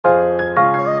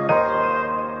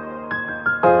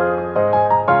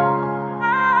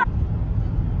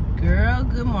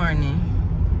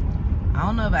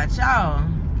about y'all,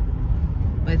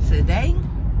 but today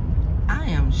I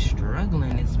am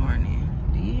struggling this morning.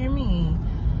 Do you hear me?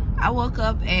 I woke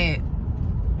up at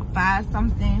 5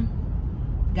 something,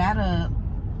 got up,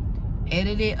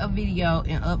 edited a video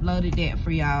and uploaded that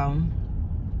for y'all,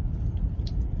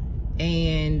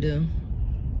 and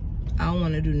I don't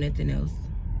want to do nothing else.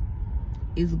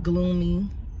 It's gloomy.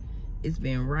 It's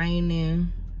been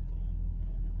raining.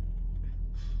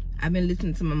 I've been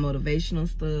listening to my motivational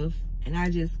stuff, and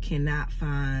I just cannot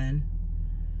find.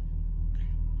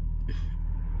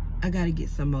 I gotta get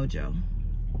some mojo.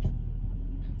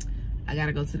 I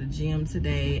gotta go to the gym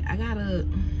today. I gotta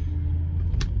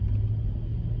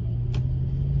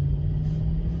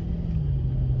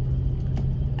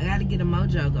get a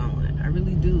mojo going. I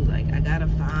really do. Like, I gotta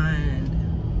find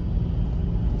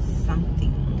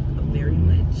something, very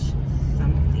much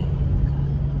something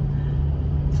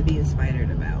to be inspired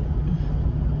about.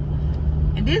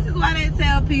 And this is why they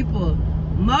tell people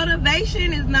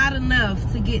motivation is not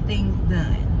enough to get things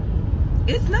done.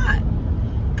 It's not.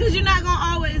 Because you're not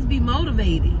gonna always be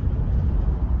motivated.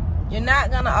 You're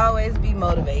not gonna always be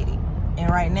motivated. And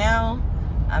right now,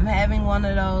 I'm having one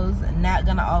of those not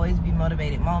gonna always be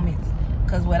motivated moments.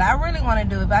 Because what I really want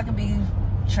to do, if I could be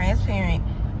transparent,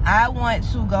 I want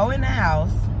to go in the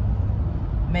house,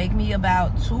 make me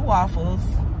about 2 waffles,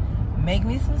 make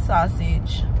me some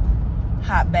sausage,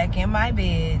 hop back in my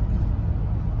bed,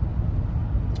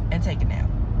 and take a nap.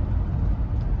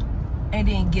 And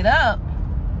then get up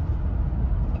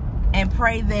and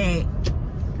pray that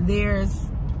there's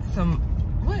some,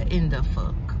 what in the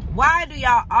fuck? Why do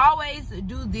y'all always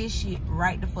do this shit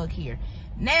right the fuck here?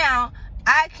 Now,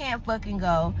 I can't fucking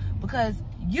go because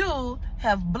you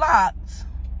have blocked.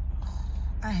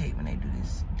 I hate when they do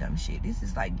this dumb shit. This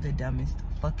is like the dumbest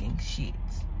fucking shit.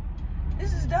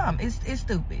 This is dumb. It's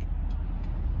stupid.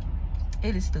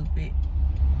 It is stupid.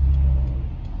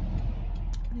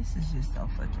 This is just so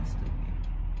fucking stupid.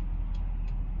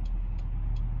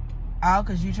 All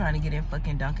because you trying to get in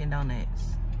fucking Dunkin'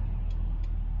 Donuts.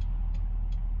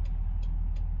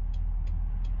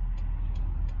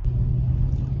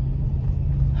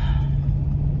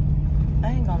 I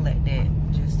ain't gonna let that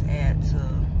just add to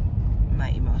my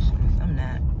emotions. I'm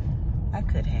not. I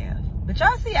could have. But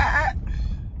y'all see, I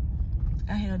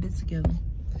held it together.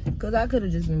 Because I could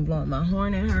have just been blowing my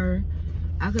horn at her.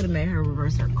 I could have made her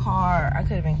reverse her car. I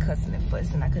could have been cussing and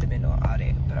fussing. I could have been doing all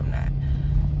that. But I'm not.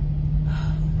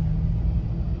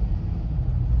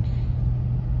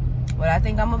 What I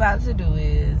think I'm about to do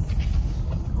is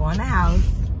go in the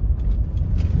house,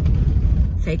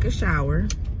 take a shower,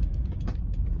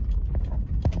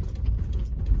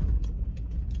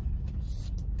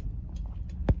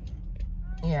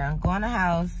 go in the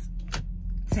house,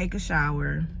 take a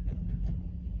shower,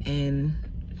 and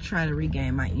try to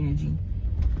regain my energy.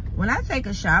 When I take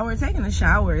a shower, taking a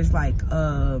shower is like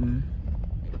a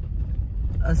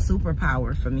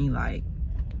superpower for me. Like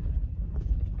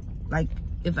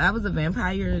if I was a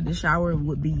vampire, the shower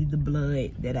would be the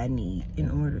blood that I need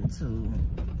in order to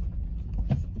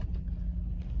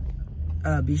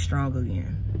be strong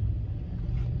again.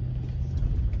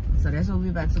 So that's what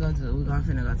we're about to go do. We're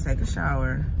gonna go take a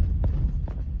shower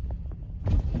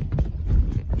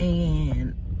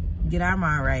and get our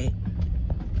mind right.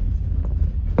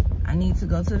 I need to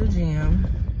go to the gym.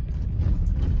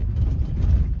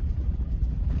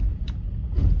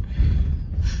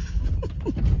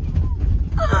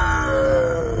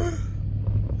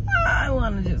 I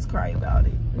want to just cry about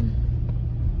it.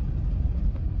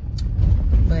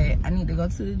 But I need to go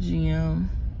to the gym.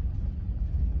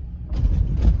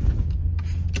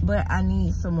 But I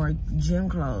need some more gym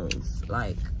clothes,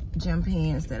 like gym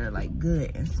pants that are like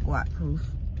good and squat proof.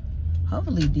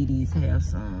 Hopefully DD's have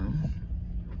some.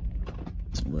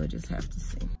 We'll just have to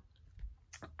see.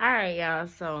 All right, y'all.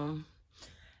 So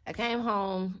I came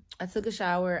home. I took a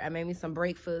shower. I made me some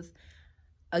breakfast.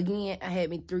 Again, I had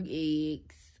me 3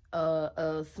 eggs,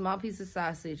 a small piece of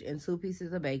sausage, and 2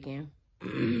 pieces of bacon.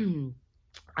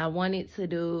 I wanted to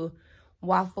do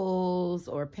waffles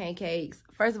or pancakes.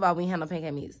 First of all, we had no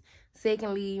pancake mix.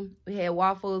 Secondly, we had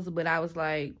waffles, but I was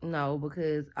like, no,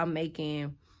 because I'm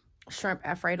making shrimp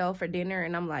Alfredo for dinner,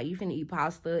 and I'm like, you finna eat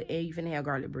pasta and you finna have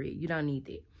garlic bread. You don't need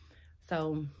that.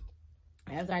 So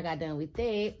after I got done with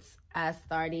that, I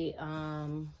started,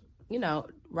 you know,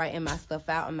 writing my stuff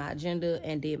out on my agenda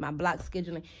and did my block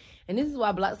scheduling. And this is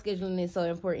why block scheduling is so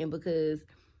important, because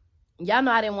y'all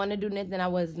know I didn't want to do nothing. I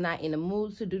was not in the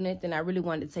mood to do nothing. I really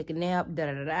wanted to take a nap,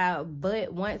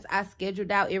 But once I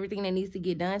scheduled out everything that needs to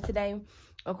get done today,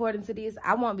 according to this,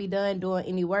 I won't be done doing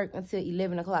any work until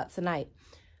 11 o'clock tonight.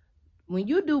 when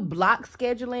you do block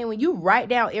scheduling, when you write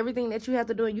down everything that you have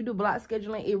to do and you do block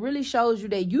scheduling, it really shows you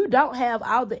that you don't have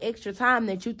all the extra time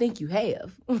that you think you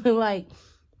have. Like,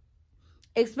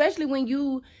 especially when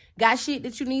you got shit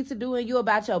that you need to do and you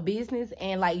about your business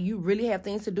and like you really have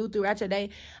things to do throughout your day.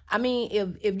 I mean,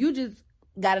 if you just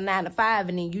got a 9 to 5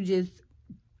 and then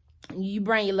you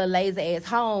bring your little lazy ass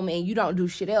home and you don't do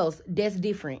shit else, that's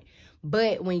different.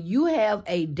 But when you have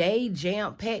a day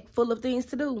jam-packed full of things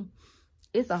to do,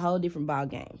 it's a whole different ball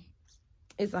game.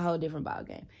 It's a whole different ball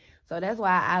game. So that's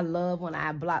why I love when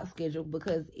I block schedule,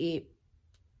 because it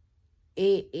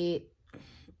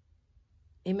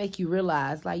make you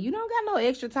realize, like, you don't got no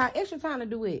extra time to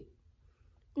do it.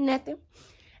 Nothing.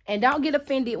 And don't get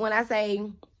offended when I say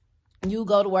you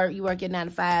go to work, you work your 9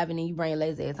 to 5, and then you bring your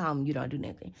lazy ass home and you don't do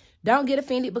nothing. Don't get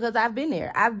offended, because I've been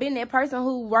there. I've been that person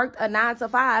who worked a 9 to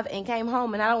 5 and came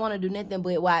home and I don't want to do nothing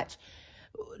but watch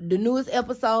the newest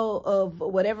episode of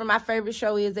whatever my favorite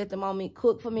show is at the moment,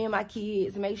 cook for me and my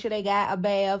kids, make sure they got a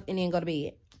bath, and then go to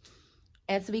bed.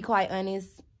 And to be quite honest,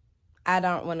 I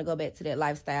don't want to go back to that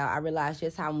lifestyle. I realized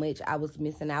just how much I was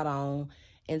missing out on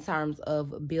in terms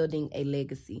of building a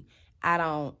legacy.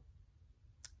 I'm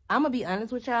going to be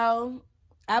honest with y'all.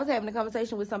 I was having a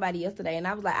conversation with somebody yesterday, and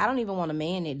I was like, I don't even want a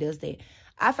man that does that.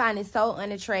 I find it so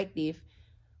unattractive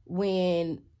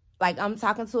when, like, I'm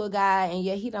talking to a guy, and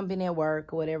yeah, he done been at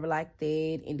work or whatever like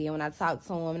that, and then when I talk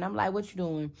to him, and I'm like, what you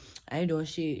doing? I ain't doing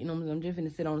shit. You know, I'm just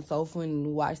finna sit on the sofa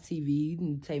and watch TV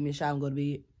and take me a shower and go to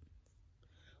bed.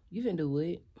 You can do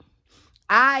it.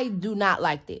 I do not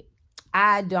like that.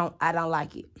 I don't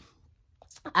like it.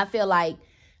 I feel like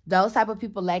those type of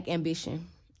people lack ambition.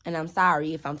 And I'm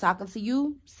sorry, if I'm talking to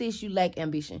you, sis, you lack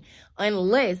ambition.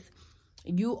 Unless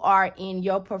you are in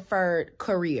your preferred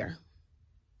career.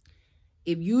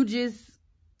 If you just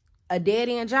a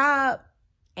dead-end job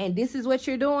and this is what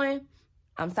you're doing,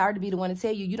 I'm sorry to be the one to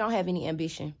tell you, you don't have any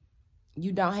ambition.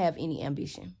 You don't have any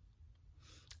ambition.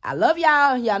 I love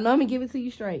y'all. Y'all know me, give it to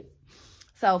you straight.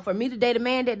 So for me to date a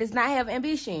man that does not have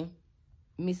ambition,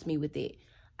 miss me with it.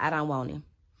 I don't want him.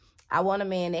 I want a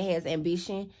man that has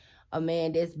ambition, a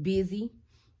man that's busy,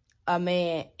 a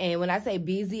man, and when I say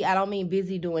busy, I don't mean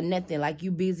busy doing nothing. Like,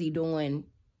 you busy doing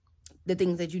the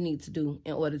things that you need to do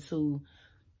in order to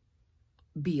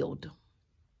build.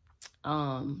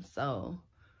 So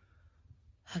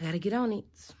I gotta get on it.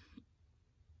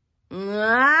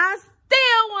 I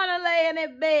still want to lay in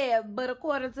that bed, but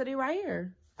according to the right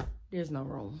here, there's no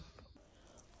room.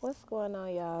 What's going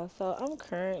on, y'all? So I'm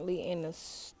currently in the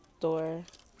store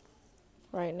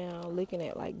right now looking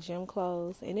at like gym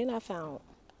clothes, and then I found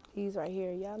these right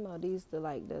here. Y'all know these the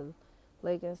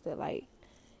leggings that like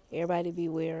everybody be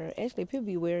wearing. Actually, people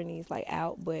be wearing these like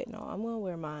out, but no, I'm gonna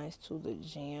wear mine to the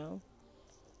gym.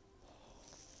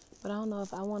 But I don't know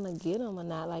if I want to get them or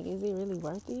not. Like, is it really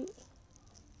worth it?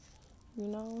 You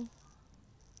know?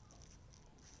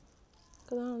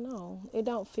 Because I don't know. It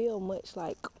don't feel much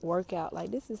like workout. Like,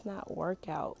 this is not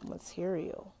workout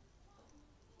material.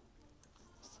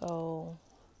 So,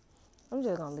 I'm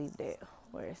just going to leave that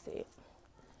where it's at.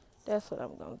 That's what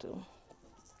I'm going to do.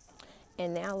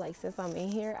 And now, like, since I'm in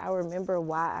here, I remember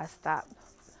why I stopped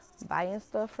buying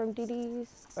stuff from DD's.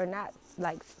 Or not,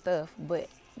 like, stuff, but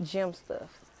gym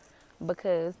stuff.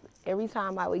 Because every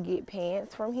time I would get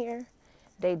pants from here,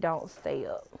 they don't stay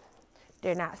up.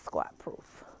 They're not squat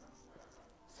proof.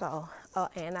 So,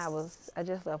 and I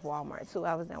just left Walmart too.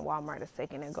 I was in Walmart a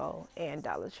second ago and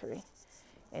Dollar Tree.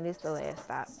 And it's the last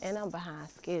stop. And I'm behind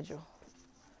schedule.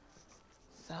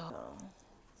 So,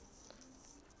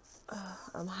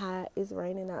 I'm hot. It's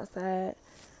raining outside.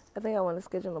 I think I want to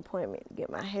schedule an appointment to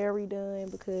get my hair redone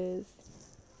because,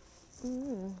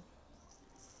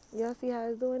 y'all see how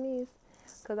it's doing these?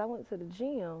 Because I went to the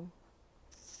gym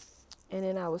and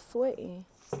then I was sweating.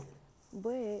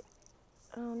 But,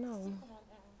 I don't know.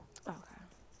 Okay.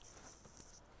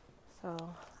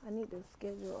 So, I need to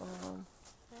schedule,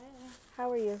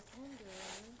 how are you? I'm good.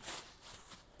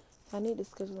 I need to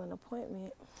schedule an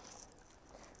appointment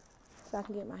so I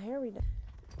can get my hair redone.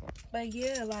 But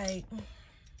yeah, like,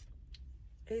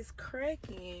 it's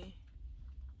cracking.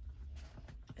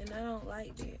 And I don't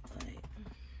like that. Like,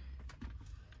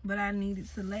 but I need it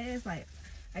to last. Like,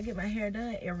 I get my hair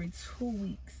done every 2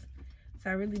 weeks. So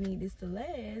I really need this to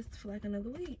last for like another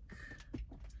week.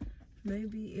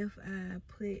 Maybe if I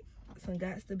put some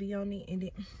Gots to be on it and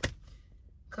then...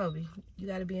 Kobe, you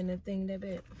gotta be in the thing that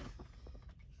bad.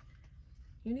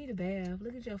 You need a bath.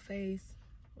 Look at your face.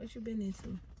 What you been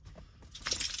into?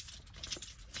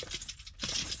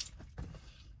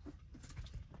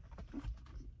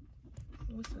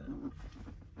 What's up?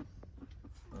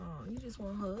 Oh, you just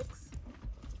want hugs?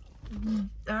 All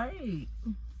right.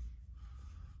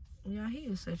 Yeah, he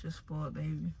is such a spoiled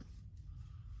baby.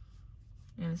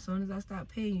 And as soon as I stop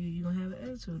paying you, you're going to have an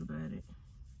attitude about it.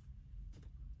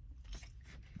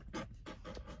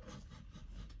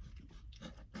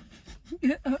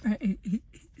 Yeah, all right.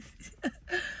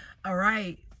 All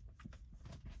right.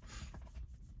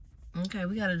 Okay,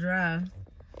 we got to drive.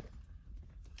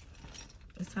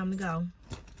 It's time to go.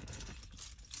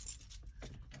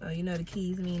 Oh, you know the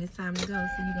keys mean it's time to go,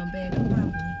 so you're going to bag up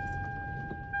properly.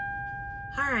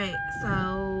 All right,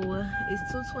 so it's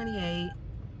 2:28.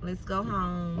 Let's go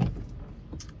home,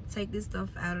 take this stuff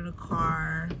out of the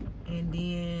car, and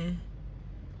then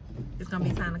it's gonna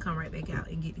be time to come right back out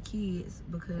and get the kids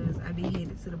because I be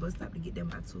headed to the bus stop to get them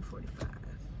by 2:45.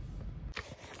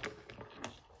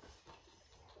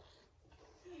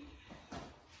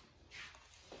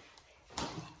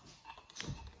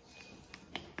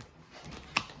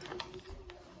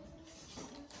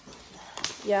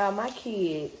 Yeah, my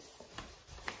kids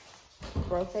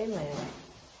broke their lamp.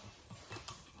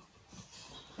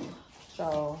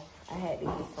 So I had to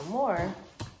get some more.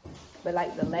 But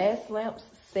like the last lamps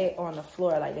sat on the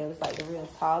floor, like they was like the real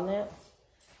tall lamps.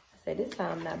 I said this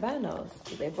time I'm not buying those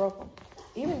because they broke them.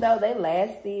 Even though they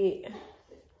lasted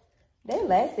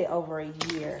over a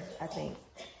year, I think.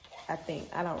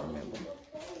 I don't remember.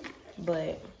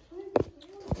 But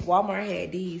Walmart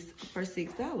had these for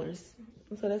 $6.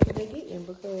 So that's what they're getting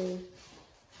because,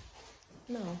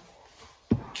 no.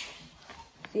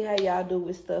 See how y'all do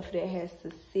with stuff that has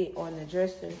to sit on the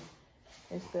dresser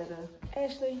instead of,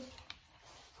 Ashley,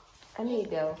 I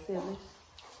need those, silly.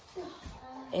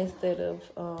 Instead of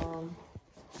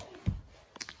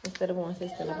ones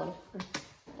that stand up on the floor.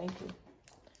 Thank you.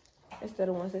 Instead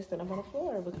of ones that stand up on the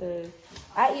floor because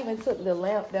I even took the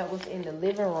lamp that was in the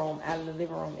living room out of the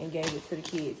living room and gave it to the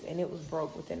kids and it was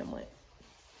broke within a month.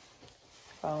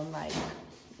 So I'm like,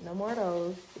 no more of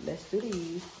those. Let's do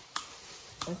these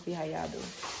and see how y'all do.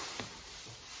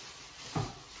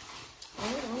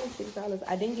 Only $6.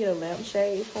 I didn't get a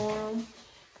lampshade for them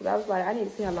because I was like, I need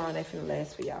to see how long they finna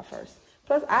last for y'all first.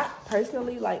 Plus, I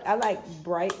personally I like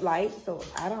bright light, so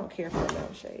I don't care for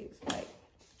lampshades. Like,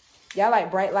 y'all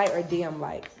like bright light or dim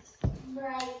light?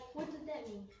 Bright. What does that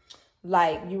mean?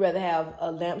 Like, you rather have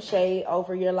a lampshade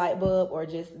over your light bulb or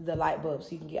just the light bulb so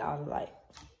you can get all the light?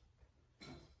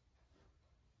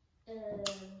 Well,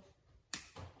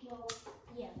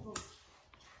 yeah, both.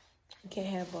 You can't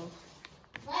have both.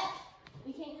 What?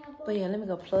 We can't have both? But yeah, let me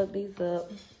go plug these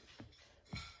up.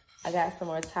 I got some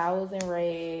more towels and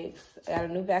rags. I got a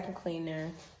new vacuum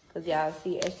cleaner. Because y'all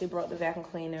see, Ashley broke the vacuum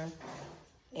cleaner.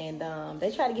 And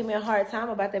they tried to give me a hard time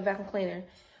about that vacuum cleaner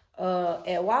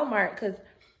at Walmart. Because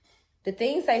the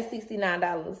thing say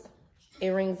 $69. It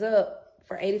rings up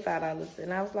for $85.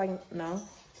 And I was like, no.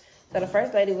 So the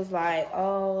first lady was like,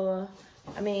 oh,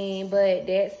 I mean, but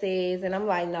that says, and I'm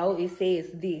like, no, it says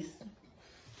this.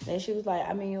 And she was like,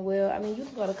 I mean, well, you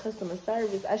can go to customer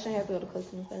service. I shouldn't have to go to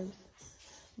customer service.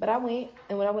 But I went,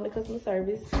 and when I went to customer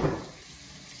service,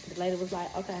 the lady was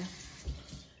like, okay,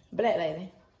 black lady.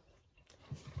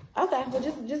 Okay, well,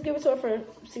 just give it to her for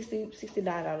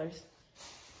 $69.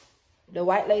 The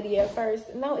white lady at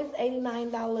first, no, it's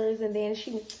 $89. And then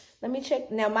let me check.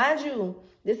 Now, mind you,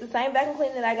 this is the same vacuum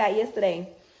cleaner that I got yesterday.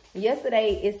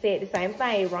 Yesterday, it said the same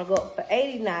thing. It rung up for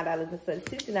 $89 instead of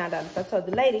 $69. So I told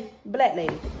the lady, black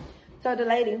lady,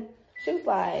 she was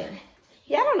like,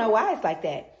 yeah, I don't know why it's like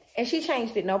that. And she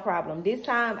changed it, no problem. This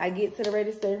time, I get to the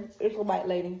register, it's a white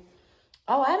lady.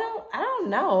 Oh, I don't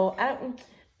know.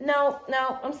 No,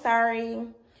 I'm sorry.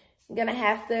 I'm gonna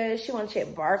have to, she wanna check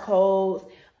barcodes.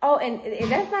 Oh, and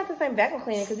that's not the same vacuum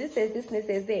cleaner because it says this and it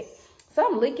says that. So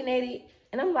I'm looking at it.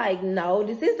 And I'm like, no,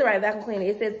 this is the right vacuum cleaner.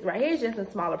 It says right here, it's just in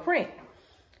smaller print.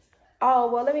 Oh,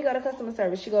 well, let me go to customer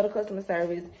service. She go to customer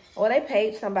service. Well, they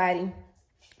paid somebody.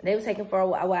 They were taking for a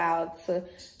while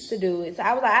to do it. So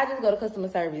I was like, I just go to customer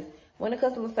service. Went to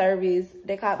customer service.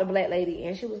 They called the black lady,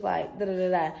 and she was like,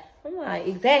 da-da-da-da. I'm like,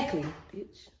 exactly,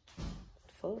 bitch.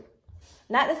 Fuck.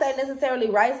 Not to say necessarily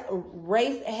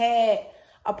race had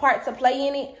a part to play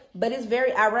in it, but it's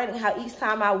very ironic how each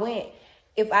time I went,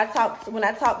 when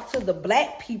I talked to the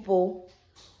black people,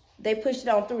 they pushed it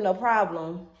on through, no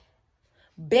problem.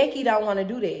 Becky don't want to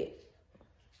do that.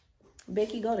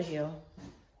 Becky, go to hell.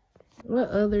 What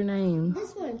other name?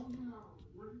 This one.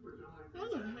 I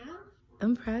don't know.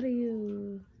 I'm proud of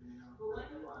you.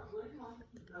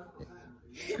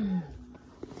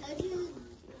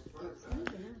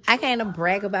 I can't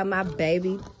brag about my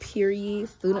baby, period.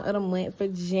 Student of the month for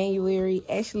January.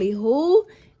 Ashley who?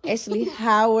 Ashley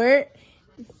Howard.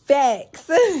 Facts.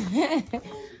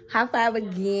 High five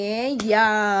again,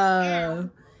 y'all.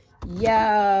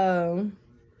 Yo.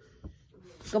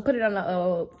 Go put it on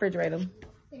the refrigerator.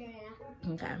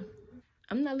 Okay.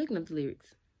 I'm not looking up the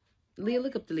lyrics. Leah,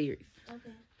 look up the lyrics.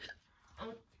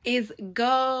 Okay. It's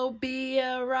go be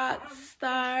a rock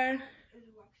star.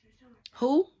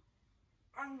 Who?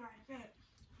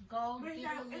 Go be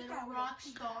a little rock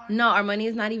star. No, Armani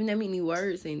is not even that many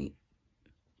words in it.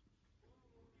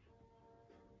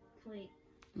 Wait.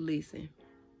 Listen.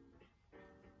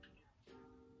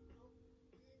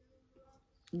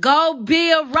 Go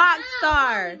be a rock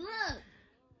star. Look.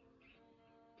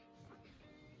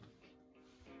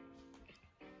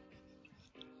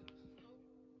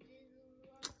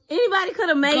 Anybody could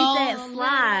have made that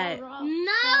slide. No,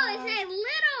 it said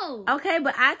little. Okay,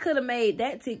 but I could have made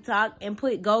that TikTok and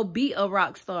put go be a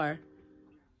rock star.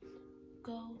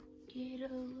 Go get a.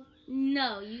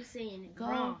 No, you saying it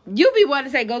wrong. You be wanting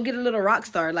to say go get a little rock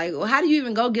star. Like, how do you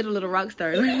even go get a little rock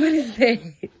star? Like, what is that?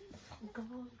 Go.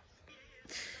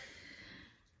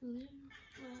 Little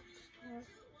rock star.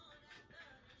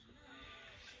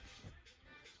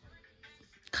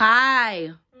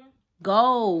 Kai,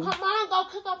 go. Come on, go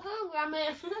cook up hungry. I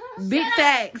mean, Big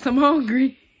facts. I'm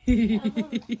hungry.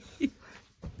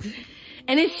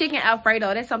 And it's chicken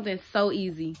Alfredo. That's something so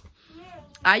easy.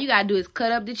 All you gotta do is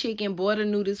cut up the chicken, boil the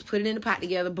noodles, put it in the pot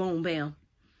together, boom, bam.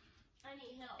 I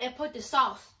need help. And put the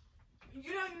sauce.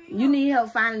 You need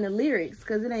help finding the lyrics,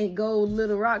 because it ain't go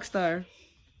little rock star.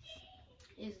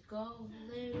 It's go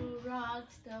little rock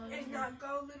star. It's not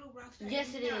go little rock star.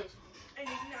 Yes, it is. And it's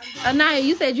not go. Anaya,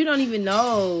 you said you don't even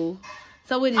know.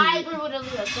 So what is I it? agree with a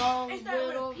little. Go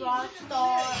little rock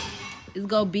star. It's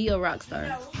go be a rock star.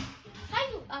 No. How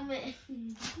you? I mean,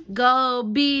 Go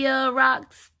be a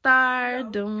rock star.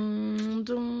 Doom,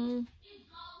 doom.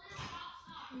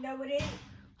 No, it ain't.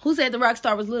 Who said the rock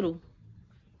star was little?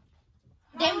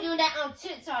 they were doing that on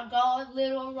TikTok. Go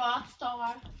little rock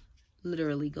star.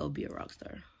 Literally, go be a rock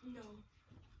star. No.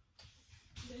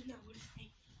 That's not what it's saying.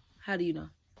 How do you know?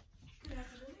 That's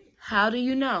what it is. How do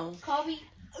you know? Kobe,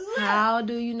 How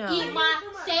do you eat know? my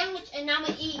sandwich and I'ma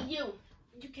eat you.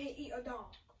 You can't eat a dog.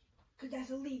 Because that's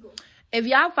illegal. If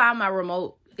y'all find my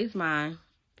remote, it's mine.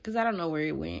 Because I don't know where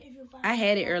it went. If you find I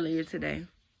had it earlier today.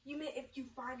 You meant if you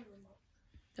find a remote.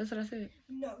 That's what I said.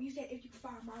 No, you said if you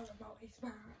find my remote, it's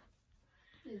mine.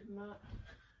 It's not.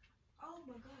 Oh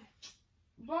my god.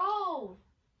 Bro,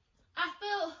 I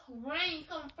feel rain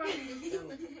coming from this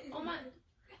ceiling. Oh my.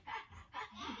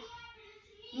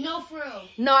 No, for real.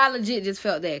 No, I legit just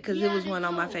felt that because Yeah, it was I one did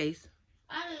on my too. face.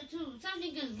 I do too.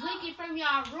 Something just leaking from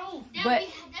y'all roof. But-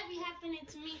 that be happening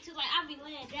to me too. Like I be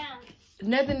laying down.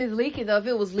 Nothing is leaking though. If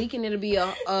it was leaking, it'll be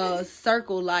a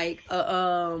circle like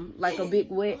a big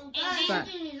wet. And spot.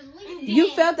 something is leaking.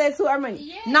 You felt that too, Armani?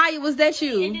 Yeah. Naya, was that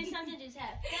And you? then something just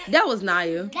happened. That was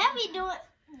Naya. That be doing.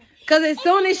 Cause as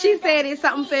soon as she said it,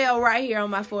 something fell right here on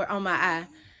my eye.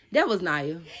 That was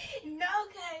Naya. No,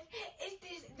 cause it's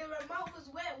this. The remote was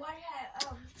wet. Why you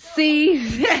had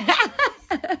See?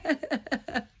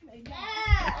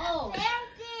 Oh.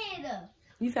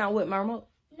 You found what, my remote?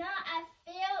 No, I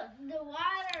felt the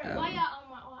water. Why y'all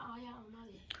on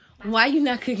my Why you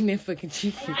not cooking that fucking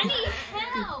chicken? I need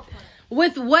help.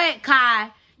 With what,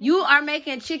 Kai? You are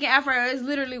making chicken Alfredo. It's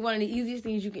literally one of the easiest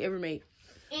things you can ever make.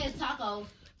 It's tacos.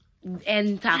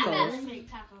 And I tacos. gotta make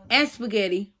tacos. And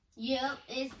spaghetti. Yep,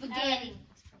 it's spaghetti.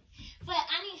 But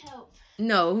I need help.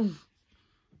 No.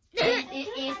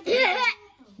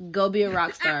 It's Go be a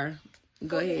rock star.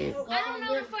 Go ahead. I don't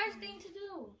know the first thing to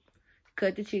do.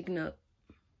 Cut the chicken up.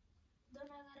 Don't I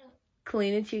gotta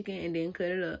Clean the chicken and then cut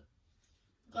it up.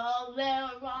 go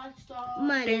little rock star?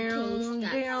 Down,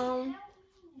 down.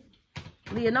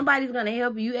 Leah, nobody's gonna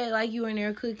help you. You act like you in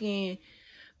there cooking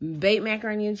baked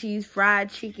macaroni and cheese, fried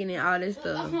chicken, and all this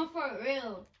stuff. For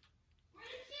real.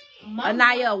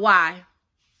 Anaya, why?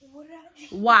 What did I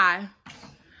do? Why?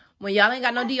 When y'all ain't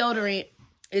got no deodorant,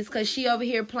 it's because she over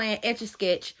here playing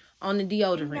Etch-a-Sketch on the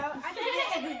deodorant. No,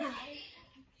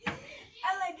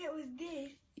 I like it was this.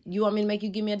 You want me to make you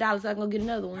give me $1 so I can go get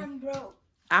another one? I'm broke.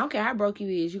 I don't care how broke you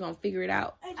is. You gonna figure it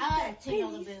out. I just I got like $10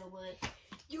 pennies. bill, but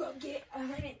You gonna get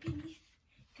 100 pennies?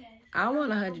 'Cause I don't want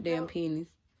 100 damn pennies.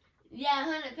 yeah,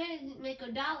 100 pennies make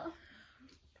 $1.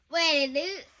 Wait,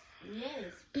 dude.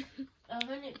 Yes.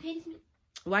 100 pennies.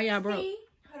 Why y'all broke? See?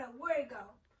 Hold on, where'd it go?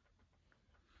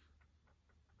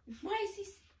 Why is he?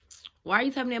 Why are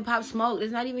you telling me that Pop Smoke?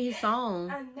 It's not even his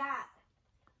song. I'm not.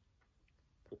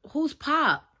 Who's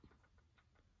Pop?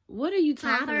 What are you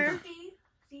talking Popper. about?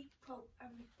 See, Pope, I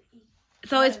missed the E.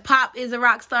 So it's Pop is a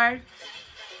rock star?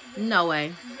 No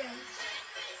way. Yes.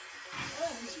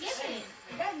 Skip it.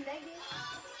 Is that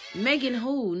Megan? Megan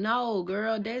who? No,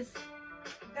 girl. That's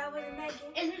That wasn't Megan.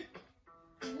 Isn't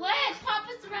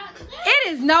rock star. It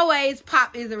is no ways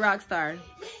Pop is a rock star.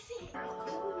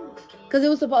 Because it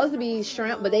was supposed to be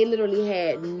shrimp, but they literally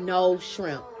had no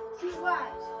shrimp.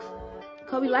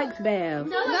 Kobe likes Babs.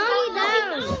 No, he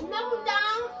don't. No, he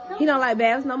don't. He don't like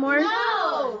Babs no more?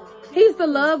 No. He used to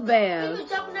love He Babs. was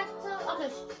jumping next to. Okay.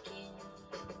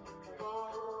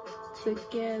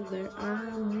 Together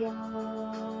I'm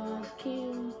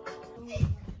walking.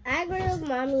 I agree with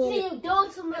mommy See, you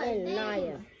doing too much. and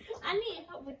Naya. I need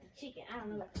help with the chicken. I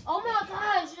don't know. Oh my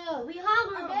gosh, we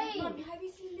hungry, babe. Mommy, have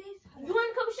you seen this? You want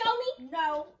to come show me?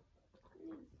 No.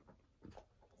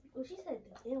 Oh, she said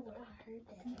the N word. I heard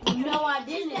that. No, I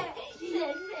didn't. She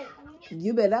said.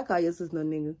 You better not call your sister no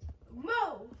nigga.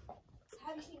 Mo.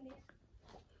 Have you seen this?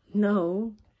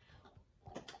 No.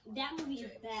 That movie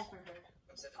is bad for her.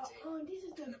 This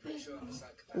is the best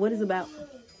one. What is it about?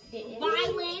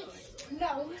 Violence.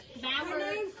 No.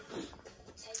 Violence.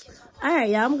 Alright,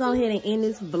 y'all, I'm going to go ahead and end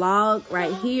this vlog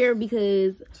right here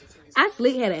because I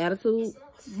slick had an attitude.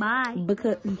 Bye.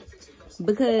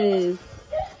 Because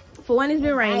for one, it's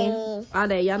been raining all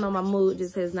day. Y'all know my mood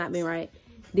just has not been right.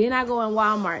 Then I go in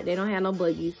Walmart. They don't have no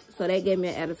buggies. So that gave me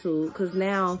an attitude. Because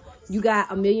now you got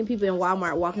 1 million people in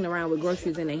Walmart walking around with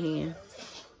groceries in their hand.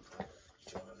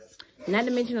 Not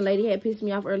to mention the lady had pissed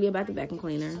me off earlier about the vacuum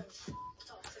cleaner.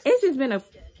 It's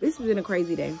been a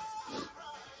crazy day.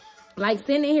 Like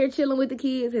sitting in here chilling with the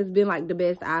kids has been like the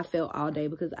best I felt all day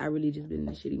because I really just been in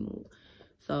a shitty mood.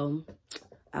 So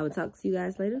I will talk to you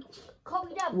guys later.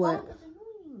 Kobe, that What? bug is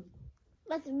annoying.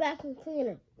 What's the vacuum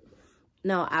cleaner?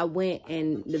 No, I went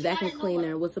and the vacuum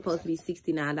cleaner was supposed to be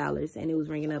 $69 and it was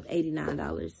ringing up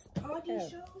 $89. All these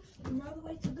shows from all the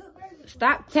way to Good Burger.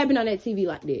 Stop tapping on that TV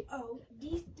like that. Oh,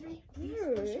 these three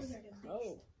shows are the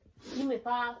best. Give me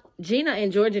 5. Gina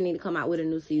and Georgia need to come out with a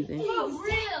new season. For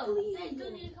real. They do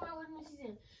need to come out with a new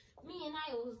season. Me and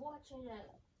I was watching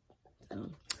that.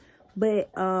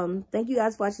 But thank you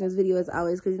guys for watching this video as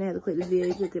always, because you didn't have to click this video.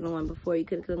 You clicked on the one before, you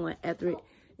could have clicked on the one after it.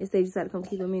 Instead you decided to come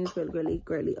keep on me. It's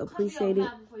greatly appreciated.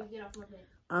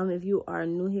 If you are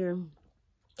new here,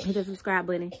 hit the subscribe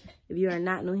button. If you are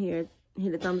not new here,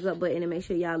 hit the thumbs up button and make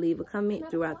sure y'all leave a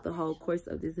comment throughout the whole course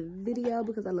of this video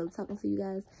because I love talking to you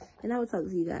guys. And I will talk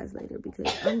to you guys later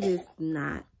because I'm just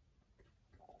not.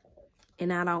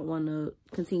 And I don't want to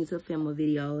continue to film a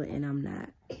video and I'm not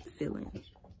feeling.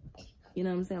 You know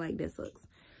what I'm saying? Like, that sucks.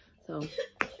 So,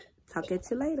 talk at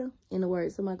you later. In the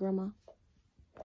words of my grandma.